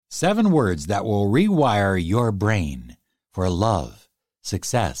7 words that will rewire your brain for love,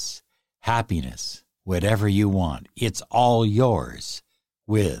 success, happiness, whatever you want. It's all yours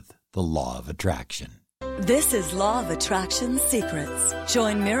with the Law of Attraction. This is Law of Attraction Secrets.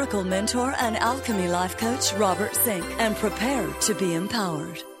 Join Miracle Mentor and Alchemy Life Coach Robert Zink and prepare to be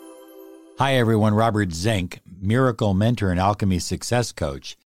empowered. Hi, everyone. Robert Zink, Miracle Mentor and Alchemy Success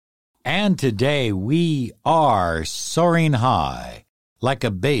Coach. And today we are soaring high like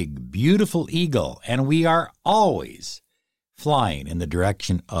a big, beautiful eagle, and we are always flying in the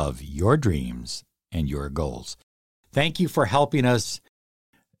direction of your dreams and your goals. Thank you for helping us.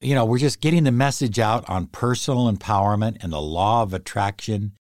 We're just getting the message out on personal empowerment and the law of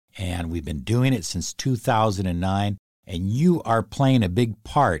attraction, and we've been doing it since 2009, and you are playing a big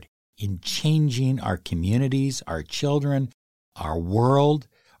part in changing our communities, our children, our world,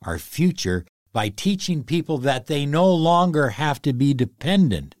 our future, by teaching people that they no longer have to be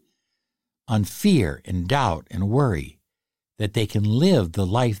dependent on fear and doubt and worry, that they can live the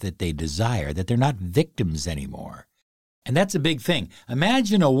life that they desire, that they're not victims anymore. And that's a big thing.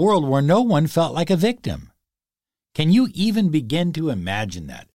 Imagine a world where no one felt like a victim. Can you even begin to imagine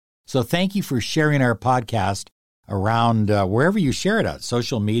that? So thank you for sharing our podcast around wherever you share it at,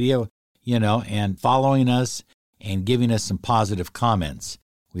 social media, and following us and giving us some positive comments.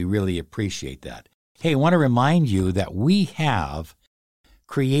 We really appreciate that. Hey, I want to remind you that we have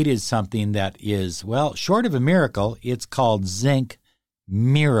created something that is, short of a miracle. It's called Zink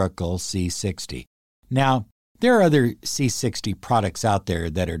Miracle C60. Now, there are other C60 products out there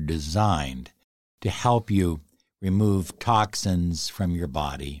that are designed to help you remove toxins from your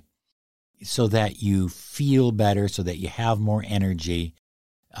body so that you feel better, so that you have more energy.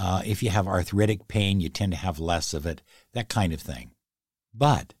 If you have arthritic pain, you tend to have less of it, that kind of thing.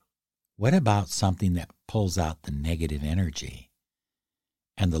 But what about something that pulls out the negative energy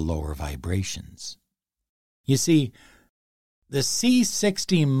and the lower vibrations? You see, the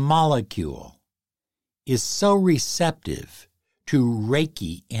C60 molecule is so receptive to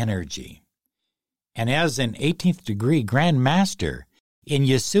Reiki energy. And as an 18th degree Grand Master in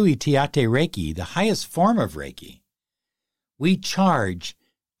Yasui Teate Reiki, the highest form of Reiki,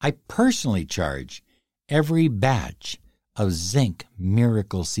 I personally charge every batch of Zink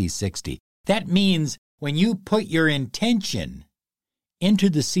Miracle C60. That means when you put your intention into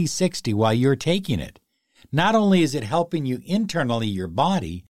the C60 while you're taking it, not only is it helping you internally, your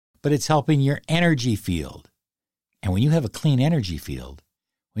body, but it's helping your energy field. And when you have a clean energy field,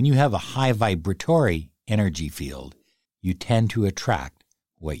 when you have a high vibratory energy field, you tend to attract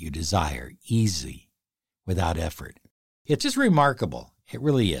what you desire easily, without effort. It's just remarkable. It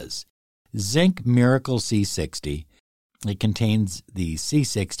really is. Zink Miracle C60. It contains the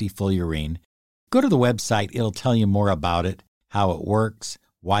C60 fullerene. Go to the website. It'll tell you more about it, how it works,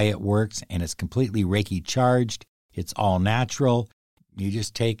 why it works, and it's completely Reiki charged. It's all natural. You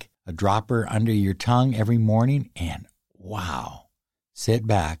just take a dropper under your tongue every morning and wow, sit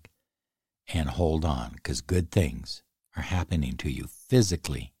back and hold on, because good things are happening to you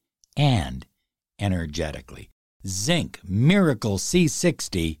physically and energetically.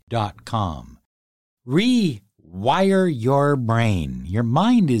 ZinkMiracleC60.com. Rewire your brain. Your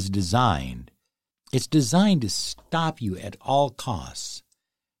mind is designed. It's designed to stop you at all costs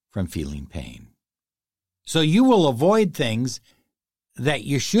from feeling pain. So you will avoid things that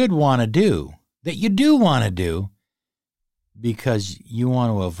you should want to do, that you do want to do, because you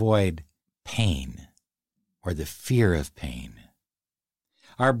want to avoid pain or the fear of pain.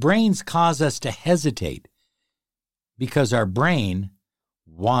 Our brains cause us to hesitate because our brain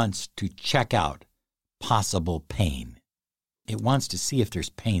wants to check out possible pain. It wants to see if there's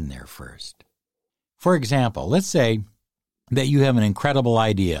pain there first. For example, let's say that you have an incredible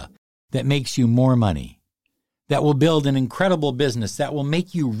idea that makes you more money, that will build an incredible business, that will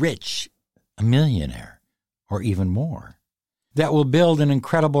make you rich, a millionaire, or even more, that will build an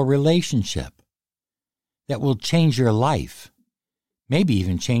incredible relationship, that will change your life, maybe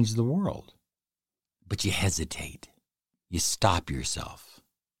even change the world. But you hesitate. You stop yourself.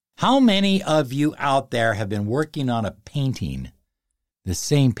 How many of you out there have been working on a painting, the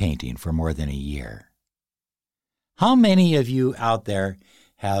same painting, for more than a year? How many of you out there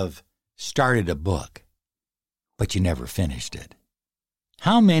have started a book, but you never finished it?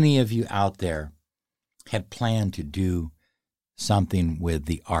 How many of you out there have planned to do something with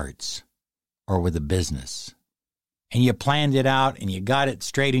the arts or with a business, and you planned it out and you got it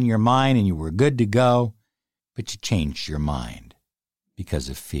straight in your mind and you were good to go, but you changed your mind because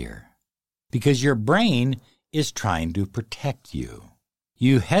of fear? Because your brain is trying to protect you.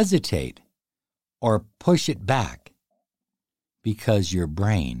 You hesitate or push it back because your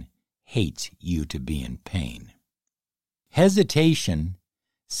brain hates you to be in pain. Hesitation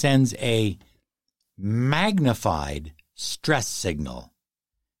sends a magnified stress signal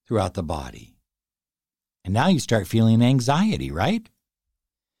throughout the body. And now you start feeling anxiety, right?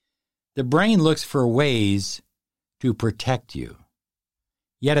 The brain looks for ways to protect you.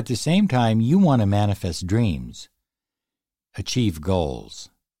 Yet at the same time, you want to manifest dreams, achieve goals,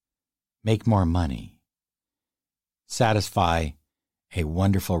 make more money, satisfy a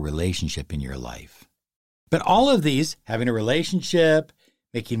wonderful relationship in your life. But all of these, having a relationship,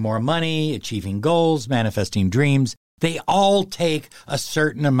 making more money, achieving goals, manifesting dreams, they all take a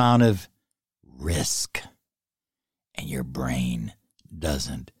certain amount of risk. And your brain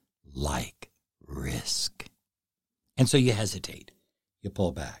doesn't like risk. And so you hesitate. You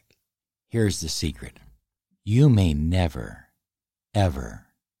pull back. Here's the secret. You may never, ever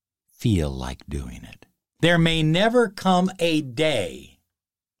feel like doing it. There may never come a day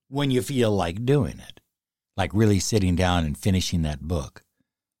when you feel like doing it, like really sitting down and finishing that book,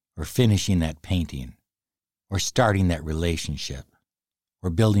 or finishing that painting, or starting that relationship,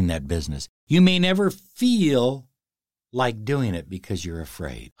 or building that business. You may never feel like doing it because you're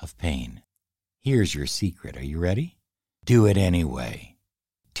afraid of pain. Here's your secret. Are you ready? Do it anyway.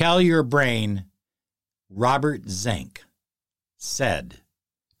 Tell your brain, Robert Zink said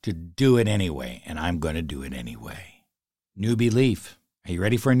to do it anyway, and I'm going to do it anyway. New belief. Are you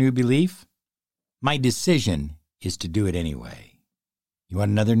ready for a new belief? My decision is to do it anyway. You want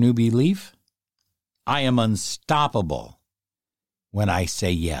another new belief? I am unstoppable when I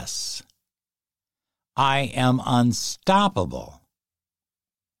say yes. I am unstoppable.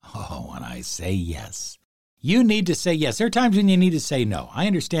 Oh, when I say yes. You need to say yes. There are times when you need to say no. I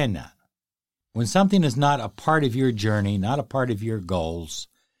understand that. When something is not a part of your journey, not a part of your goals,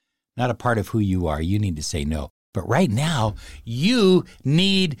 not a part of who you are, you need to say no. But right now, you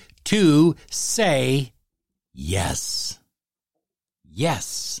need to say yes.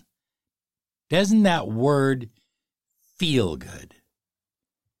 Yes. Doesn't that word feel good?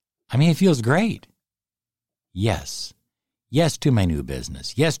 I mean, it feels great. Yes. Yes to my new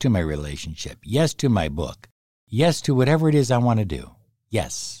business. Yes to my relationship. Yes to my book. Yes to whatever it is I want to do.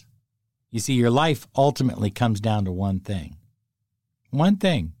 Yes. You see, your life ultimately comes down to one thing. One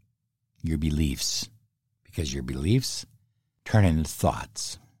thing. Your beliefs. Because your beliefs turn into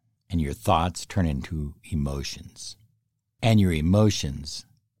thoughts. And your thoughts turn into emotions. And your emotions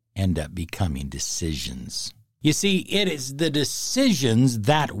end up becoming decisions. You see, it is the decisions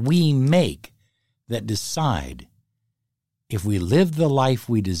that we make that decide if we live the life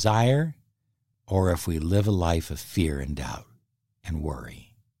we desire or if we live a life of fear and doubt and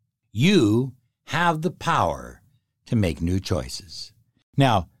worry. You have the power to make new choices.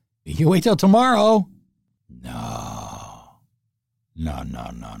 Now, you wait till tomorrow. No.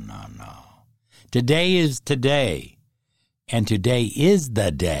 Today is today, and today is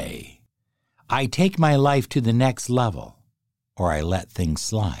the day. I take my life to the next level, or I let things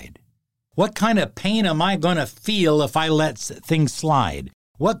slide. What kind of pain am I going to feel if I let things slide?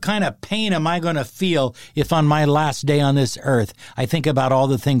 What kind of pain am I going to feel if on my last day on this earth I think about all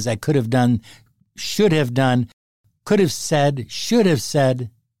the things I could have done, should have done, could have said, should have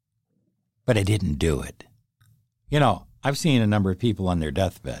said, but I didn't do it? You know, I've seen a number of people on their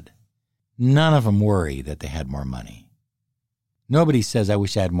deathbed. None of them worry that they had more money. Nobody says, I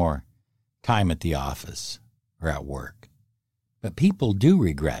wish I had more time at the office or at work. But people do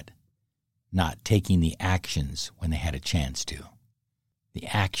regret not taking the actions when they had a chance to. The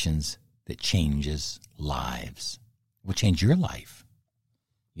actions that changes lives will change your life.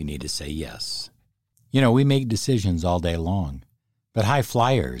 You need to say yes. You know, we make decisions all day long, but high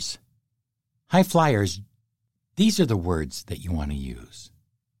flyers, these are the words that you want to use.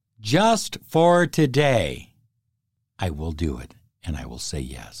 Just for today, I will do it, and I will say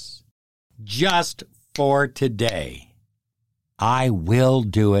yes. Just for today, I will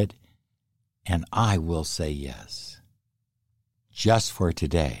do it, and I will say yes. Just for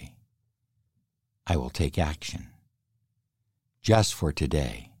today, I will take action. Just for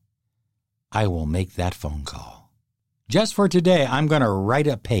today, I will make that phone call. Just for today, I'm going to write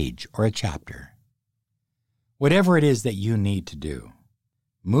a page or a chapter. Whatever it is that you need to do,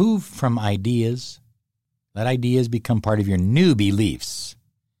 move from ideas. Let ideas become part of your new beliefs,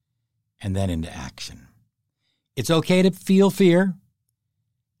 and then into action. It's okay to feel fear.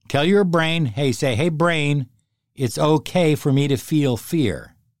 Tell your brain, hey brain, it's okay for me to feel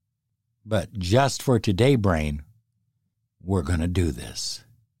fear. But just for today, brain, we're going to do this.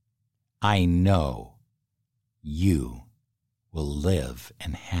 I know you will live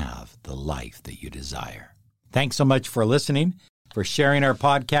and have the life that you desire. Thanks so much for listening. for sharing our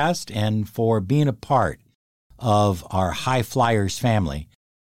podcast and for being a part of our High Flyers family.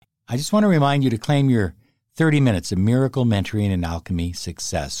 I just want to remind you to claim your 30 minutes of miracle mentoring and alchemy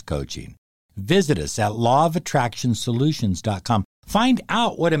success coaching. Visit us at lawofattractionsolutions.com. Find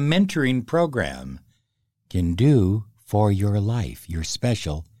out what a mentoring program can do for your life. You're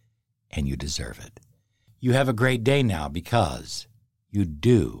special and you deserve it. You have a great day now because you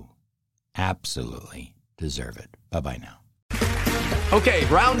do absolutely deserve it. Bye-bye now. Okay,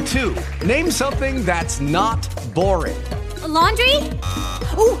 round two. Name something that's not boring. A laundry?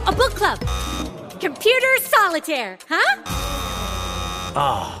 Ooh, a book club. Computer solitaire, huh?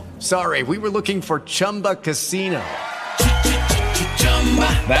 Ah, sorry, we were looking for Chumba Casino.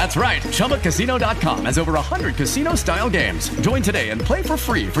 That's right, ChumbaCasino.com has over 100 casino-style games. Join today and play for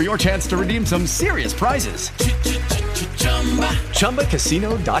free for your chance to redeem some serious prizes.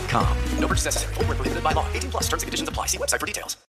 ChumbaCasino.com. No purchase necessary. Void where prohibited by law. 18+ terms and conditions apply. See website for details.